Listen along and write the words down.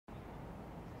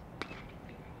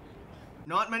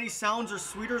Not many sounds are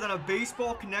sweeter than a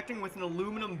baseball connecting with an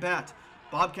aluminum bat.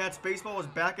 Bobcats baseball is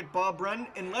back at Bob Wren,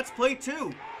 and let's play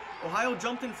two. Ohio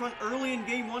jumped in front early in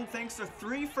Game 1 thanks to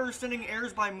 3 first-inning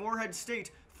errors by Morehead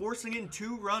State, forcing in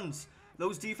 2 runs.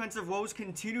 Those defensive woes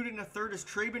continued in the third as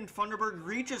Traben Funderburg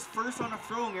reaches first on a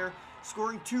throwing error,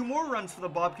 scoring 2 more runs for the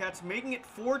Bobcats, making it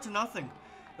 4-0.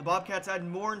 The Bobcats add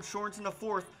more insurance in the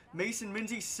fourth. Mason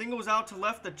Minzy singles out to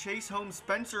left to chase home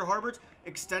Spencer Harbert,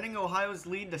 extending Ohio's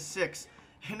lead to 6.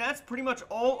 And that's pretty much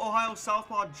all Ohio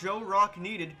southpaw Joe Rock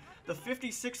needed. The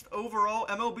 56th overall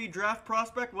MLB draft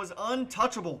prospect was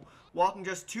untouchable, walking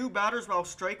just 2 batters while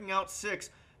striking out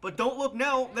 6. But don't look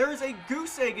now, there is a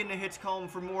goose egg in the hits column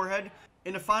for Morehead.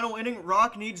 In the final inning,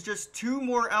 Rock needs just 2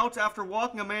 more outs after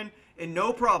walking a man, and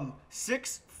no problem.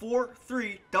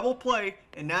 6-4-3 double play,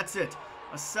 and that's it.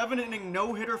 A 7-inning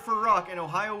no-hitter for Rock, and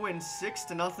Ohio wins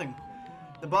 6-0.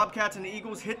 The Bobcats and the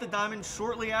Eagles hit the diamond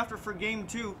shortly after for Game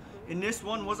 2, and this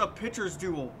one was a pitcher's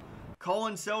duel.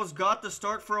 Colin Sells got the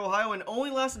start for Ohio and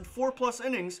only lasted 4+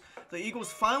 innings. The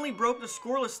Eagles finally broke the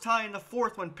scoreless tie in the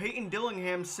fourth when Peyton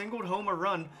Dillingham singled home a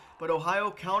run, but Ohio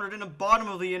countered in the bottom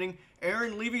of the inning.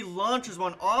 Aaron Levy launches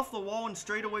one off the wall and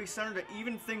straightaway center to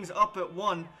even things up at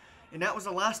 1, and that was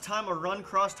the last time a run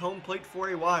crossed home plate for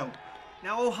a while.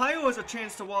 Now Ohio has a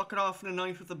chance to walk it off in the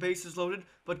ninth with the bases loaded,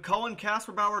 but Cullen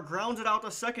Kasperbauer grounds it out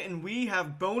to second, and we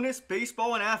have bonus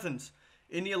baseball in Athens.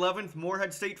 In the 11th,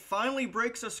 Morehead State finally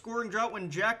breaks a scoring drought when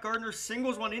Jack Gardner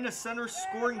singles one into center,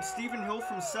 scoring Stephen Hill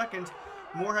from second.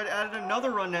 Morehead added another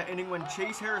run that inning when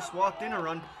Chase Harris walked in a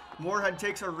run. Morehead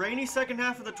takes a rainy second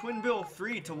half of the Twin Bill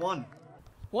 3-1.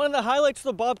 One of the highlights of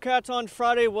the Bobcats on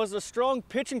Friday was the strong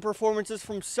pitching performances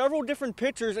from several different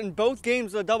pitchers in both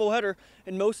games of the doubleheader,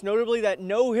 and most notably that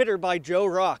no-hitter by Joe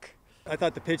Rock. I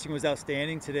thought the pitching was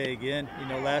outstanding today again. You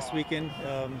know, last weekend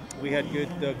we had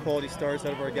good quality starts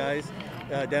out of our guys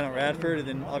down at Radford, and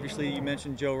then obviously you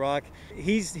mentioned Joe Rock.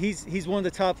 He's one of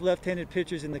the top left-handed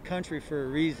pitchers in the country for a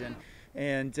reason,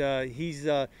 and he's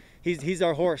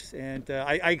our horse. And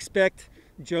I expect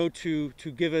Joe to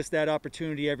give us that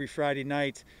opportunity every Friday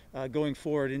night going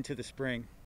forward into the spring.